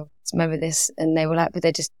they'll remember this, and they were like, but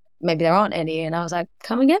maybe there aren't any. And I was like,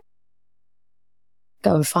 come again?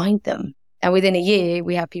 Go and find them. And within a year,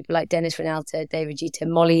 we have people like Dennis Rinaldo, David Jeter,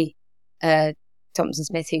 Molly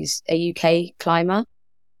Thompson-Smith, who's a UK climber.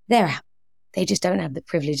 They're out. They just don't have the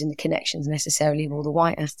privilege and the connections necessarily of all the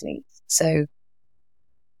white athletes. So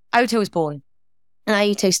OUTO was born. And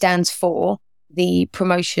OUTO stands for the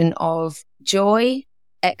promotion of joy,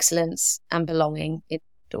 excellence, and belonging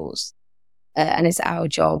indoors. And it's our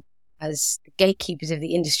job as gatekeepers of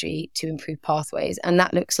the industry to improve pathways. And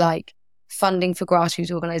that looks like funding for grassroots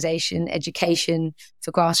organisation, education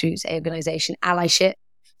for grassroots organisation, allyship.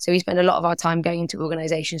 So we spend a lot of our time going into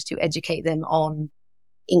organisations to educate them on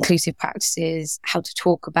inclusive practices, how to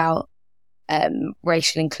talk about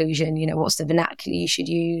racial inclusion, what's the vernacular you should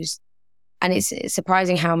use. And it's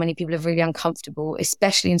surprising how many people are really uncomfortable,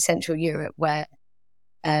 especially in Central Europe, where,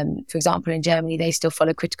 for example, in Germany, they still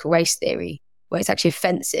follow critical race theory, where it's actually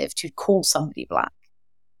offensive to call somebody black.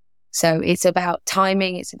 So it's about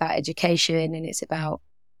timing, it's about education, and it's about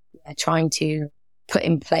trying to put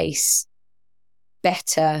in place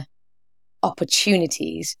better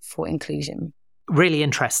opportunities for inclusion. Really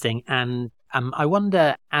interesting. And I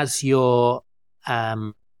wonder, as you're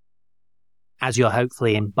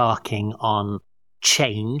hopefully embarking on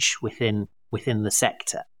change within the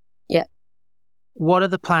sector, what are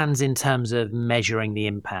the plans in terms of measuring the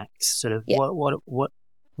impact? Sort of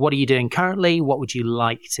what are you doing currently? What would you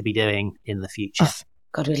like to be doing in the future? Oh,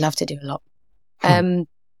 God, we'd love to do a lot.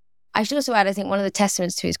 I should also add, I think one of the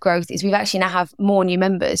testaments to its growth is we've actually now have more new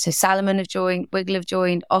members. So Salomon have joined, Wiggle have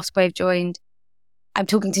joined, Osprey have joined. I'm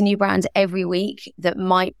talking to new brands every week that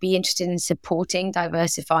might be interested in supporting,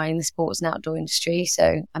 diversifying the sports and outdoor industry.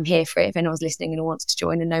 So I'm here for it. If anyone's listening and wants to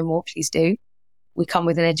join and know more, please do. We come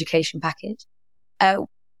with an education package.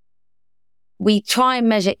 We try and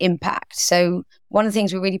measure impact. So one of the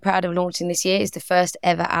things we're really proud of launching this year is the first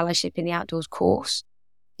ever allyship in the outdoors course.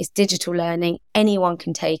 It's digital learning. Anyone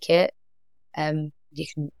can take it. You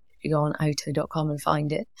can go on auto.com and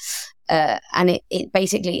find it. And it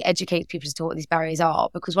basically educates people as to what these barriers are,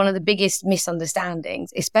 because one of the biggest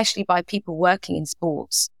misunderstandings, especially by people working in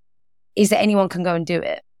sports, is that anyone can go and do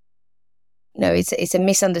it. It's a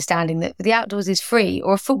misunderstanding that the outdoors is free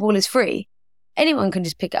or football is free. Anyone can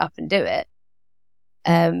just pick it up and do it.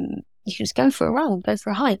 You can just go for a run, go for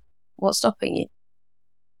a hike. What's stopping you?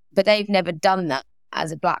 But they've never done that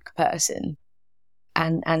as a black person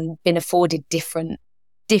and been afforded different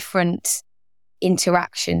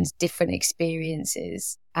interactions, different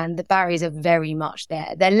experiences. And the barriers are very much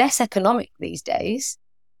there. They're less economic these days,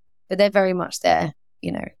 but they're very much there.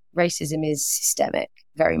 Racism is systemic,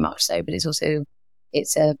 very much so, but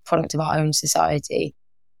it's a product of our own society.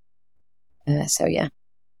 That's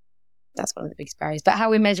one of the biggest barriers. But how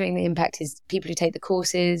we're measuring the impact is people who take the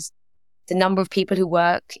courses, the number of people who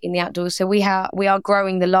work in the outdoors. So we are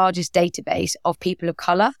growing the largest database of people of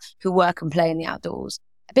colour who work and play in the outdoors.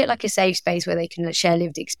 A bit like a safe space where they can share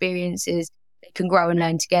lived experiences, they can grow and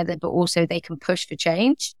learn together, but also they can push for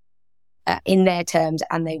change in their terms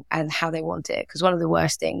and how they want it. Because one of the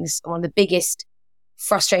worst things, one of the biggest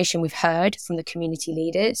frustration we've heard from the community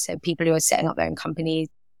leaders, so people who are setting up their own companies,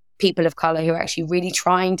 people of colour who are actually really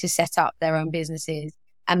trying to set up their own businesses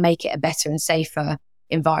and make it a better and safer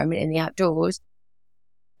environment in the outdoors,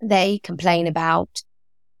 they complain about,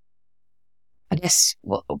 I guess,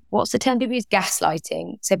 what's the term people use?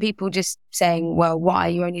 Gaslighting. So people just saying, well, why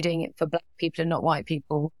are you only doing it for black people and not white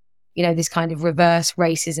people? This kind of reverse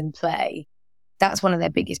racism play. That's one of their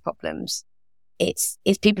biggest problems. It's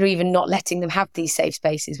people who are even not letting them have these safe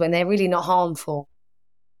spaces when they're really not harmful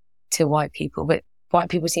to white people, but white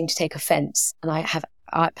people seem to take offence. And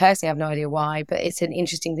I personally have no idea why, but it's an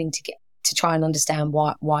interesting thing to try and understand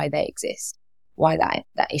why they exist, why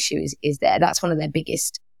that issue is there. That's one of their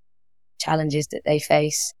biggest challenges that they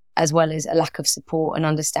face, as well as a lack of support and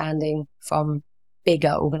understanding from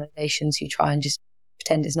bigger organisations who try and just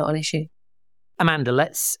pretend it's not an issue. Amanda,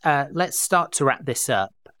 let's start to wrap this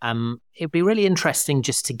up. It'd be really interesting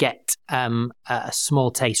just to get a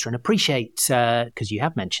small taster and appreciate, because you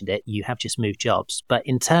have mentioned it, you have just moved jobs, but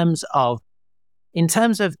in terms of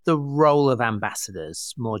the role of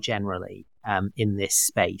ambassadors more generally in this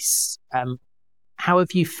space, how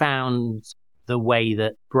have you found the way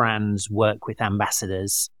that brands work with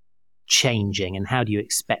ambassadors changing, and how do you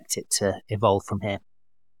expect it to evolve from here?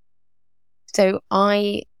 So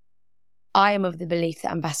I am of the belief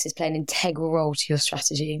that ambassadors play an integral role to your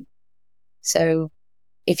strategy. So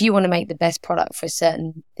if you want to make the best product for a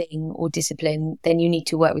certain thing or discipline, then you need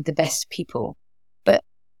to work with the best people. But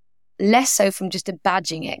less so from just a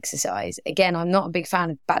badging exercise. Again, I'm not a big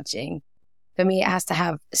fan of badging. For me, it has to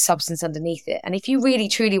have substance underneath it. And if you really,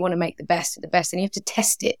 truly want to make the best of the best, then you have to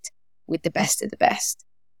test it with the best of the best.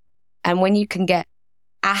 And when you can get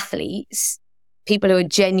athletes, people who are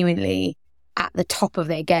genuinely at the top of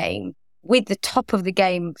their game, with the top of the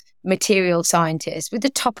game material scientists, with the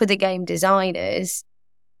top of the game designers,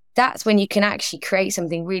 that's when you can actually create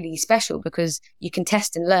something really special, because you can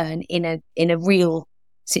test and learn in a real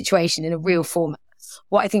situation, in a real format.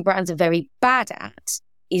 What I think brands are very bad at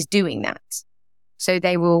is doing that. So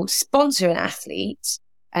they will sponsor an athlete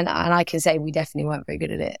And I can say we definitely weren't very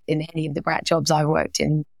good at it in any of the brat jobs I've worked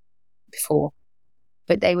in before.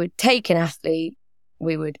 But they would take an athlete,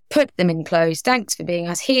 we would put them in clothes. Thanks for being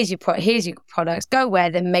us. Here's your products. Go wear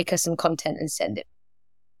them, make us some content and send it.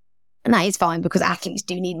 And that is fine because athletes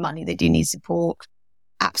do need money. They do need support.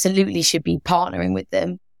 Absolutely should be partnering with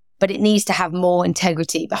them. But it needs to have more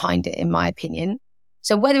integrity behind it, in my opinion.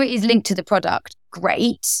 So whether it is linked to the product,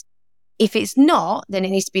 great. If it's not, then it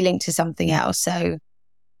needs to be linked to something else. So,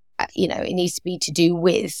 it needs to be to do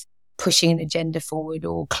with pushing an agenda forward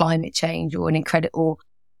or climate change or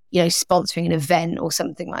sponsoring an event or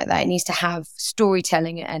something like that. It needs to have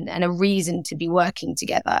storytelling and a reason to be working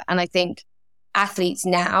together. And I think athletes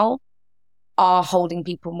now are holding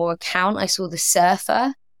people more account. I saw the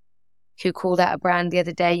surfer who called out a brand the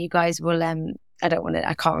other day. You guys will,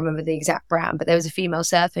 I can't remember the exact brand, but there was a female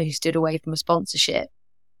surfer who stood away from a sponsorship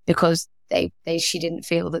because she didn't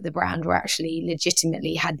feel that the brand were actually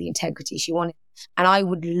legitimately had the integrity she wanted. And I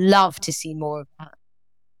would love to see more of that.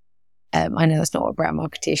 I know that's not what brand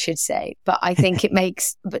marketeers should say, but I think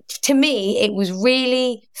but to me, it was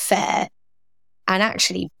really fair. And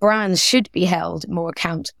actually, brands should be held more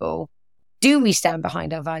accountable. Do we stand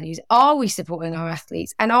behind our values? Are we supporting our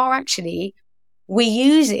athletes? And are we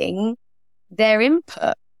using their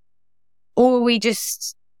input? Or are we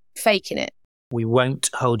just faking it? We won't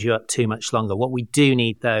hold you up too much longer. What we do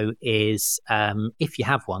need, though, is, if you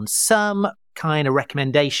have one, some kind of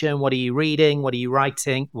recommendation. What are you reading? What are you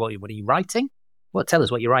writing? What are you writing? Well, tell us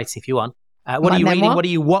what you're writing if you want. What are you reading? What are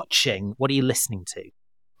you watching? What are you listening to?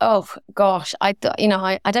 Oh, gosh. I don't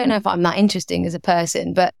know if I'm that interesting as a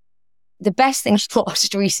person, but the best thing I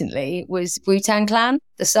watched recently was Wu-Tang Clan,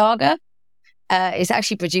 the saga. It's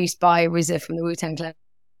actually produced by RZA from the Wu-Tang Clan.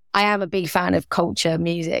 I am a big fan of culture,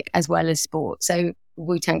 music, as well as sport. So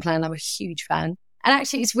Wu-Tang Clan, I'm a huge fan. And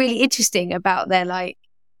actually, it's really interesting about their,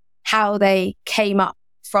 how they came up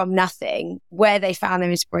from nothing, where they found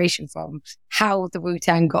their inspiration from, how the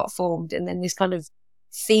Wu-Tang got formed, and then this kind of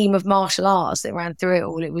theme of martial arts that ran through it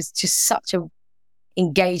all. It was just such a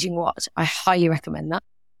engaging watch. I highly recommend that.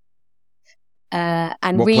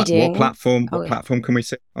 And what reading. What platform can we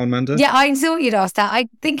see on, Amanda? Yeah, I thought you'd ask that. I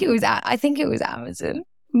think it was Amazon.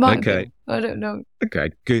 Okay. I don't know. Okay.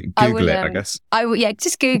 Google it, I guess.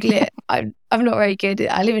 Just Google it. I'm not very good.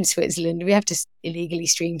 I live in Switzerland. We have to illegally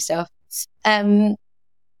stream stuff. And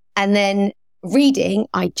then reading,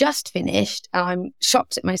 I just finished, and I'm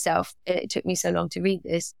shocked at myself. It took me so long to read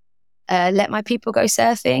this. Let My People Go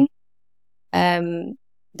Surfing.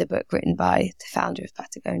 The book written by the founder of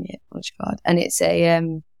Patagonia, and it's a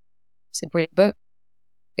brilliant book.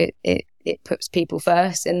 It puts people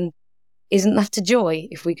first, and isn't that a joy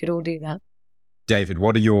if we could all do that? David,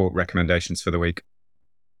 what are your recommendations for the week?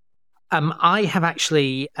 I have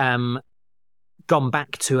actually gone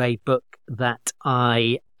back to a book that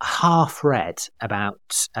I half read about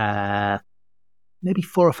maybe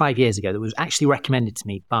 4 or 5 years ago that was actually recommended to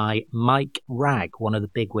me by Mike Ragg, one of the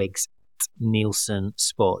bigwigs at Nielsen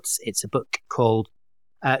Sports. It's a book called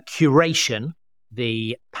Curation,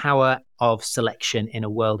 The Power of Selection in a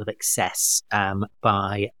World of Excess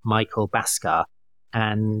by Michael Bhaskar.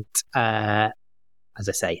 And as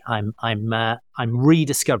I say, I'm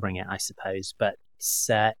rediscovering it, I suppose, but it's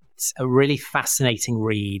a really fascinating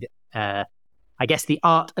read. I guess the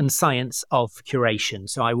art and science of curation.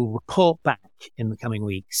 So I will report back in the coming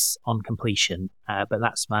weeks on completion. But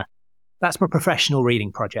that's my professional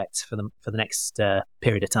reading project for the next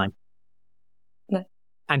period of time. No.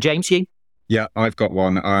 And James, you? Yeah, I've got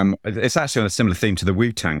one. It's actually on a similar theme to the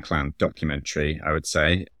Wu-Tang Clan documentary, I would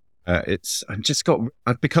say.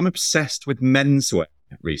 I've become obsessed with menswear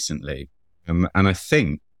recently. And I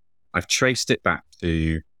think I've traced it back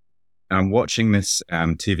to, I'm watching this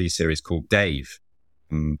TV series called Dave.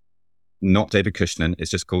 Not David Cushnan,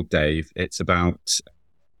 it's just called Dave. It's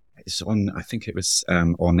on, I think it was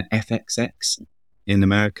on FXX in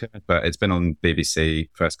America, but it's been on BBC,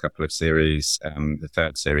 first couple of series. The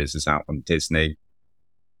third series is out on Disney.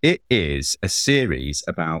 It is a series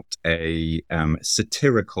about a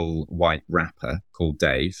satirical white rapper called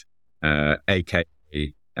Dave, aka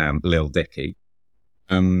Lil Dicky.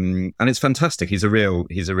 And it's fantastic. He's a real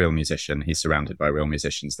musician. He's surrounded by real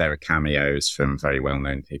musicians. There are cameos from very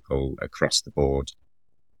well-known people across the board,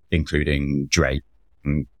 including Drake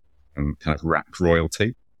and kind of rap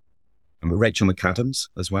royalty, and Rachel McAdams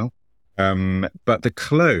as well. But the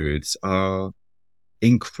clothes are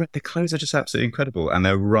just absolutely incredible, and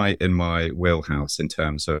they're right in my wheelhouse in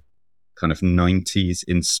terms of kind of 90s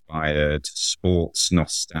inspired sports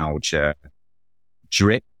nostalgia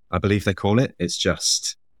drip, I believe they call it. It's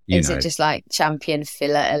just, Is it just like champion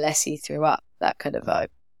filler Alessi threw up, that kind of vibe?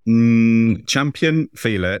 Champion,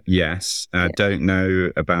 feel it, yes. Don't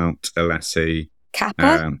know about Alessi.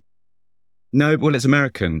 Kappa? No, well, it's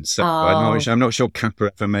American, so I'm not sure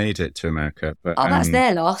Kappa ever made it to America. But, that's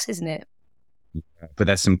their loss, isn't it? But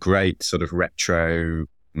there's some great sort of retro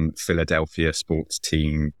Philadelphia sports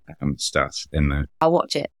team stuff in there. I'll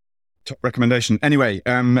watch it. Top recommendation. Anyway,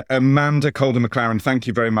 Amanda Calder-McLaren, thank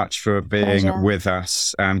you very much for being with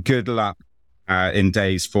us. Good luck in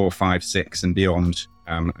days 4, 5, 6 and beyond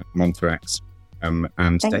at Montirex.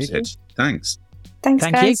 And David, thanks. Thanks,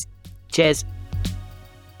 guys. You. Cheers.